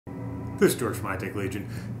This is George from Untitled Legion.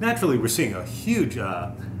 Naturally, we're seeing a huge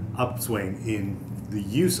upswing in the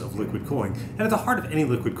use of liquid cooling, and at the heart of any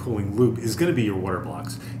liquid cooling loop is going to be your water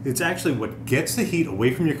blocks. It's actually what gets the heat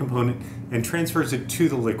away from your component and transfers it to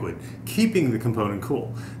the liquid, keeping the component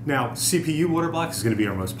cool. Now, CPU water blocks is going to be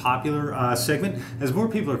our most popular segment, as more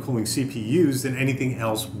people are cooling CPUs than anything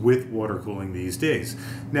else with water cooling these days.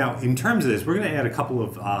 Now, in terms of this, we're going to add a couple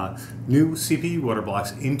of new CPU water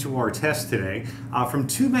blocks into our test today from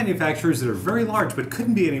two manufacturers that are very large but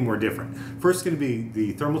couldn't be any more different. First is going to be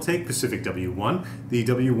the Thermaltake Pacific W1. The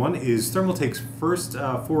W1 is Thermaltake's first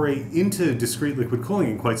foray into discrete liquid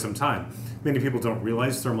cooling in quite some time. Many people don't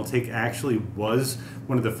realize Thermaltake actually was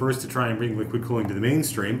one of the first to try and bring liquid cooling to the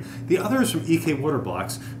mainstream. The other is from EK Water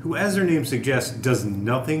Blocks, who, as their name suggests, does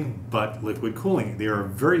nothing but liquid cooling. They are a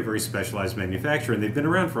very, very specialized manufacturer, and they've been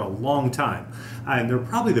around for a long time. And they're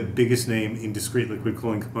probably the biggest name in discrete liquid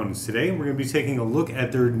cooling components today, and we're going to be taking a look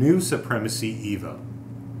at their new Supremacy Evo.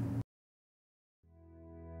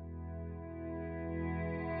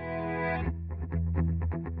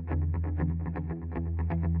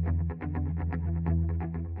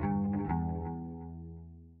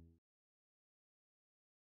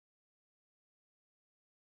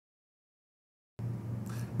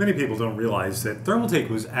 Many people don't realize that Thermaltake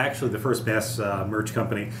was actually the first mass merch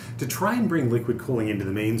company to try and bring liquid cooling into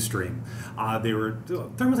the mainstream.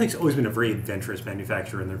 Thermaltake's always been a very adventurous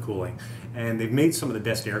manufacturer in their cooling, and they've made some of the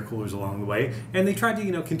best air coolers along the way, and they tried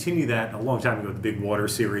to continue that a long time ago with the Big Water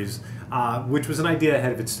series, which was an idea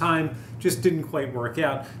ahead of its time, just didn't quite work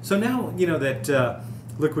out. So now that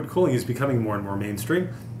liquid cooling is becoming more and more mainstream,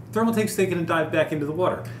 Thermaltake's taking a dive back into the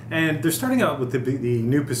water, and they're starting out with the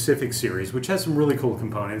new Pacific series, which has some really cool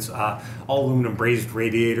components, all aluminum brazed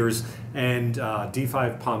radiators and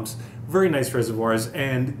D5 pumps, very nice reservoirs,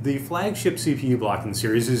 and the flagship CPU block in the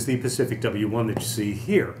series is the Pacific W1 that you see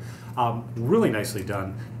here. Really nicely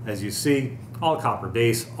done, as you see, all copper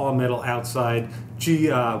base, all metal outside, G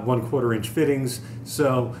 1/4 inch fittings,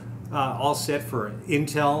 so all set for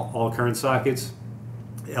Intel, all current sockets,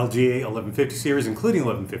 LGA 1150 series, including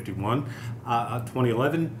 1151,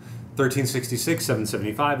 2011, 1366,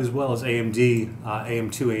 775, as well as AMD,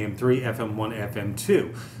 AM2, AM3, FM1,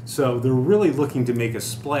 FM2. So they're really looking to make a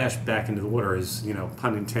splash back into the water, as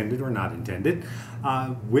pun intended or not intended,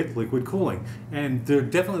 with liquid cooling. And they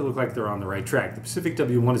definitely look like they're on the right track. The Pacific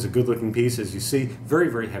W1 is a good looking piece, as you see, very,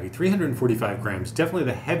 very heavy, 345 grams, definitely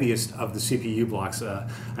the heaviest of the CPU blocks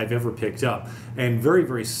I've ever picked up, and very,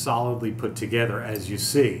 very solidly put together, as you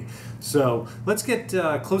see. So let's get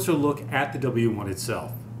a closer look at the W1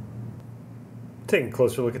 itself. Taking a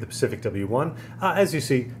closer look at the Pacific W1, as you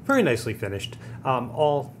see, very nicely finished,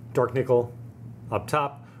 all dark nickel up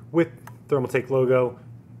top with Thermaltake logo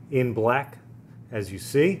in black, as you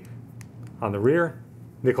see. On the rear,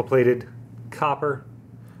 nickel plated copper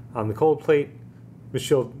on the cold plate,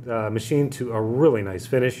 machined to a really nice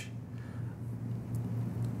finish,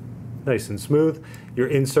 nice and smooth. Your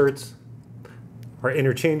inserts are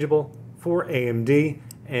interchangeable for AMD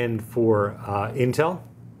and for Intel.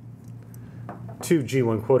 Two G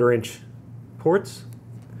 1/4 inch ports,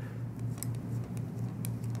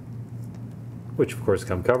 which of course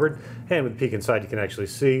come covered, and with the peek inside you can actually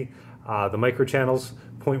see the micro channels,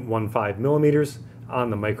 0.15 millimeters on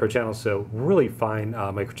the micro channel, so really fine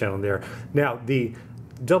micro channel there. Now the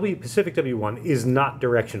Pacific W1 is not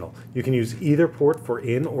directional. You can use either port for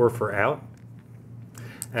in or for out,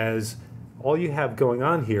 as all you have going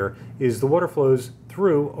on here is the water flows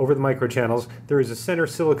through over the microchannels. There is a center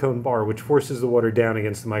silicone bar which forces the water down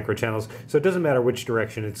against the microchannels, so it doesn't matter which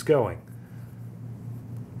direction it's going.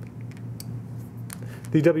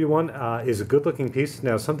 The W1 is a good looking piece.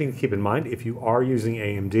 Now, something to keep in mind, if you are using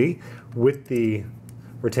AMD with the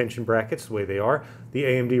retention brackets the way they are, the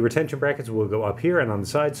AMD retention brackets will go up here and on the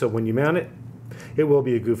side, so when you mount it, it will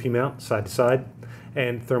be a goofy mount side to side,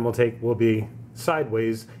 and Thermaltake will be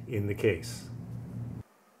sideways in the case.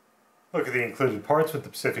 Look at the included parts with the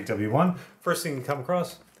Pacific W1. First thing you come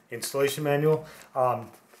across, installation manual.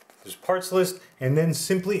 There's parts list, and then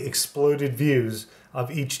simply exploded views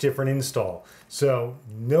of each different install. So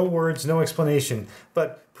no words, no explanation,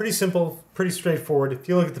 but pretty simple, pretty straightforward. If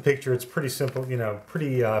you look at the picture, it's pretty simple,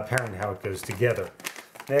 pretty apparent how it goes together.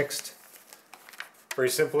 Next, very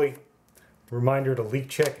simply, reminder to leak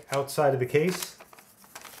check outside of the case.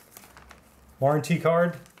 Warranty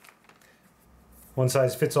card, one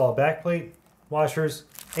size fits all backplate, washers,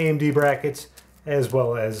 AMD brackets, as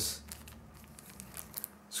well as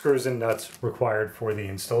screws and nuts required for the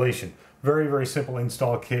installation. Very, very simple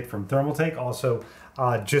install kit from Thermaltake. Also,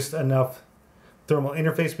 just enough thermal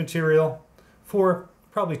interface material for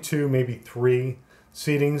probably 2, maybe 3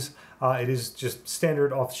 seatings. It is just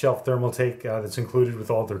standard off-the-shelf Thermaltake that's included with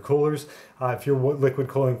all their coolers. If you're liquid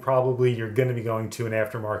cooling, probably you're going to be going to an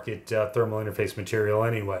aftermarket thermal interface material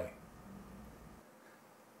anyway.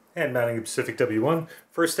 And mounting a Pacific W1.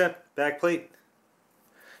 First step, backplate.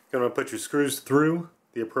 You're going to put your screws through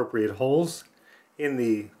the appropriate holes in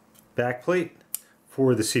the backplate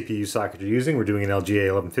for the CPU socket you're using. We're doing an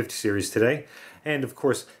LGA 1150 series today. And of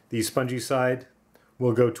course, the spongy side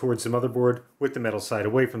will go towards the motherboard with the metal side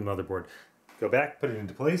away from the motherboard. Go back, put it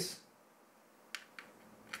into place.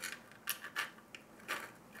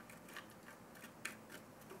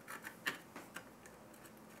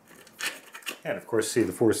 And of course, see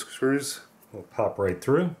the 4 screws will pop right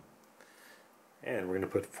through. And we're going to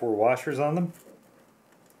put 4 washers on them.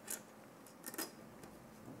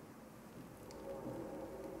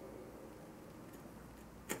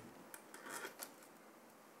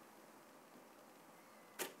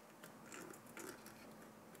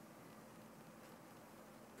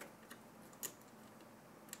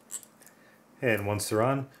 And once they're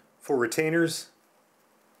on, 4 retainers.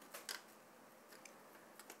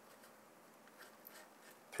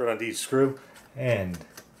 Throw it onto each screw, and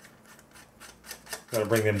going to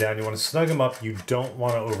bring them down. You want to snug them up. You don't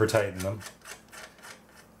want to over tighten them.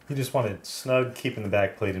 You just want it snug, keeping the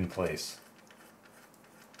back plate in place.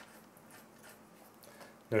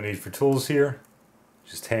 No need for tools here.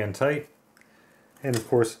 Just hand tight. And of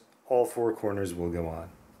course, all 4 corners will go on.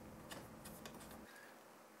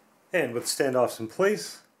 And with standoffs in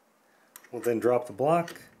place, we'll then drop the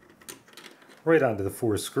block right onto the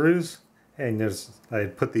 4 screws. And notice I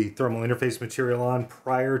had put the thermal interface material on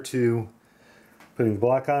prior to putting the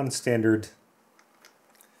block on. Standard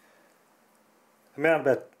amount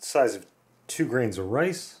about the size of 2 grains of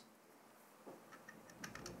rice.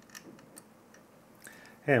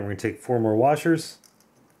 And we're going to take 4 more washers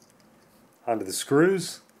onto the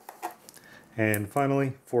screws. And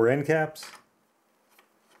finally, 4 end caps.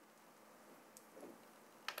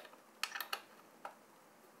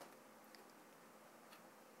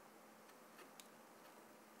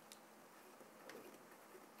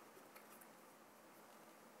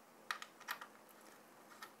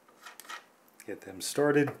 Get them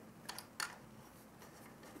started.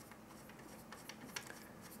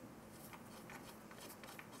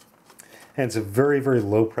 And it's a very, very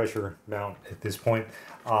low pressure mount at this point.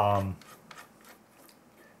 The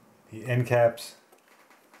end caps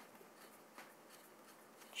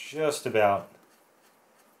just about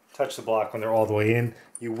touch the block when they're all the way in.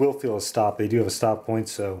 You will feel a stop. They do have a stop point,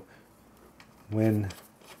 so when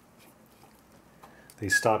they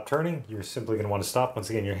stop turning, you're simply going to want to stop. Once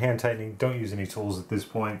again, you're hand tightening. Don't use any tools at this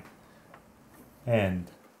point. And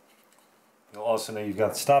you'll also know you've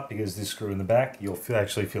got the stop because this screw in the back, you'll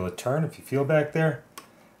actually feel it turn if you feel back there.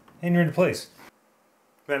 And you're into place.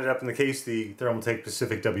 Mounted up in the case, the Thermaltake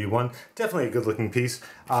Pacific W1. Definitely a good looking piece.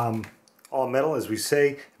 All metal, as we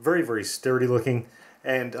say. Very, very sturdy looking.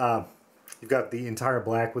 And you've got the entire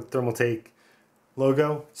black with Thermaltake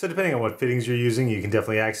logo. So depending on what fittings you're using, you can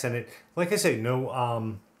definitely accent it. Like I say,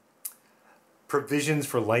 no provisions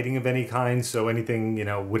for lighting of any kind, so anything, you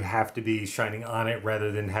know, would have to be shining on it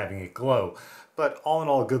rather than having it glow. But all in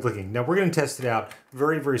all, good looking. Now we're going to test it out.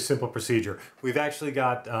 Very, very simple procedure. We've actually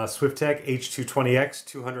got Swiftech H220X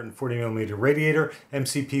 240mm radiator,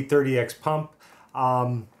 MCP 30X pump,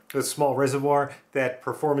 with a small reservoir that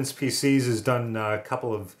Performance PCs has done a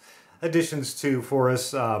couple of additions to for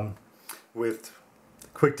us with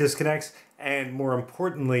quick disconnects, and more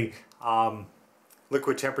importantly,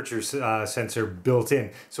 liquid temperature sensor built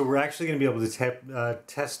in. So we're actually going to be able to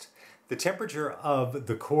test the temperature of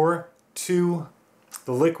the core to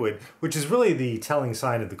the liquid, which is really the telling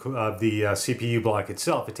sign of the CPU block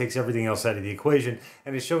itself. It takes everything else out of the equation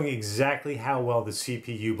and is showing exactly how well the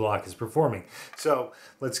CPU block is performing. So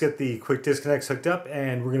let's get the quick disconnects hooked up,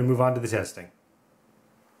 and we're going to move on to the testing.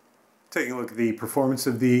 Taking a look at the performance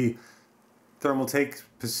of the Thermaltake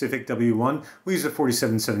Pacific W1. We use a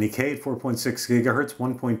 4770K at 4.6 gigahertz,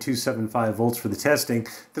 1.275 volts for the testing.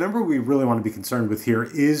 The number we really want to be concerned with here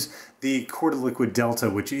is the core to liquid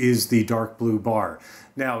delta, which is the dark blue bar.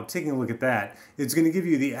 Now, taking a look at that, it's going to give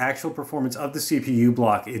you the actual performance of the CPU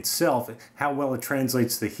block itself, how well it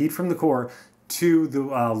translates the heat from the core to the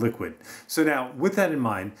liquid. So now, with that in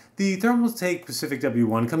mind, the Thermaltake Pacific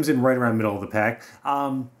W1 comes in right around the middle of the pack.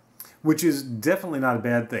 which is definitely not a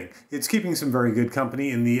bad thing. It's keeping some very good company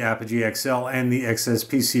in the Apogee XL and the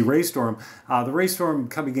XSPC Raystorm. The Raystorm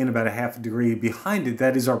coming in about a half a degree behind it.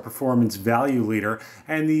 That is our performance value leader.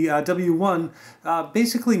 And the W1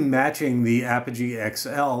 basically matching the Apogee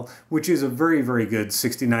XL, which is a very, very good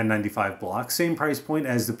 $69.95 block. Same price point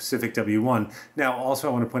as the Pacific W1. Now, also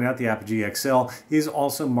I want to point out the Apogee XL is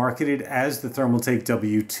also marketed as the Thermaltake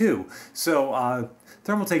W2. So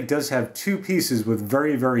Thermaltake does have two pieces with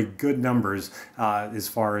very, very good numbers as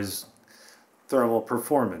far as thermal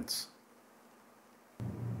performance.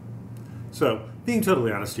 So, being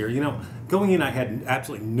totally honest here, going in I had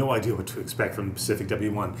absolutely no idea what to expect from the Pacific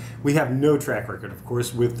W1. We have no track record, of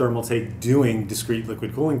course, with Thermaltake doing discrete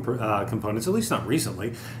liquid cooling components, at least not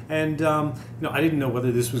recently. And, I didn't know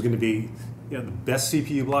whether this was going to be the best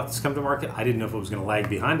CPU block that's come to market. I didn't know if it was going to lag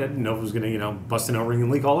behind. I didn't know if it was going to, bust an O-ring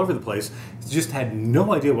and leak all over the place. Just had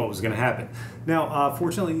no idea what was going to happen. Now,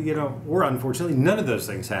 fortunately, or unfortunately, none of those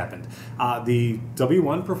things happened. The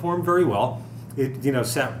W1 performed very well. It,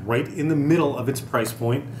 sat right in the middle of its price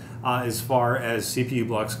point as far as CPU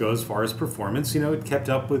blocks go, as far as performance. It kept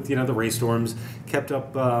up with, the Raystorms, kept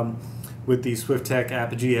up with the Swiftech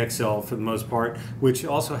Apogee XL for the most part, which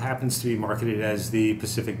also happens to be marketed as the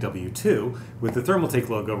Pacific W2 with the Thermaltake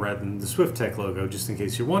logo rather than the Swiftech logo, just in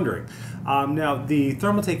case you're wondering. Now, the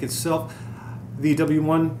Thermaltake itself, the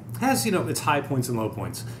W1 has, its high points and low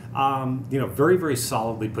points. Very, very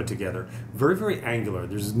solidly put together. Very, very angular.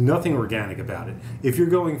 There's nothing organic about it. If you're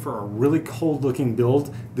going for a really cold-looking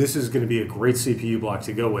build, this is going to be a great CPU block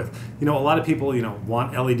to go with. A lot of people,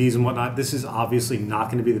 want LEDs and whatnot. This is obviously not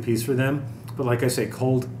going to be the piece for them. But like I say,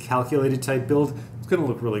 cold, calculated type build, it's going to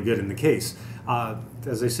look really good in the case.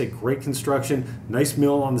 As I say, great construction, nice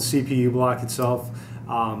mill on the CPU block itself.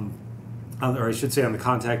 Or I should say on the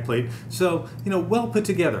contact plate. So, well put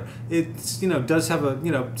together. It's, does have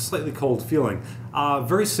a, slightly cold feeling.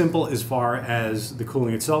 Very simple as far as the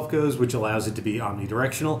cooling itself goes, which allows it to be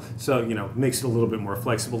omnidirectional. So, makes it a little bit more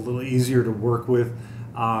flexible, a little easier to work with.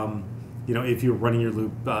 If you're running your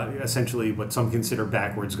loop, essentially what some consider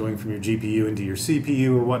backwards, going from your GPU into your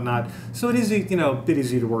CPU or whatnot. So it is, a bit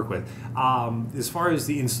easy to work with. As far as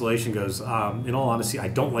the installation goes, in all honesty, I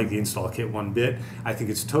don't like the install kit one bit. I think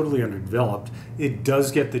it's totally underdeveloped. It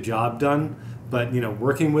does get the job done, but,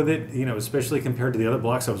 working with it, especially compared to the other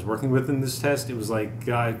blocks I was working with in this test, it was like,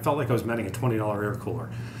 I felt like I was mounting a $20 air cooler.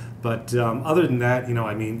 But other than that,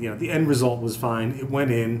 the end result was fine. It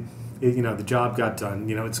went in. The job got done.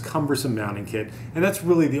 It's a cumbersome mounting kit, and that's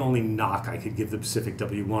really the only knock I could give the Pacific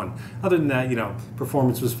W1. Other than that,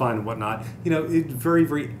 performance was fine and whatnot. It's very,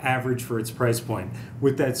 very average for its price point.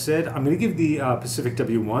 With that said, I'm going to give the Pacific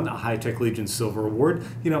W1 a High-Tech Legion Silver Award.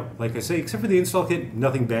 Like I say, except for the install kit,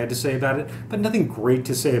 nothing bad to say about it, but nothing great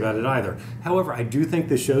to say about it either. However, I do think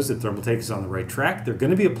this shows that Thermaltake is on the right track. They're going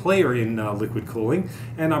to be a player in liquid cooling,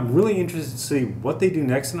 and I'm really interested to see what they do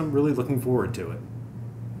next, and I'm really looking forward to it.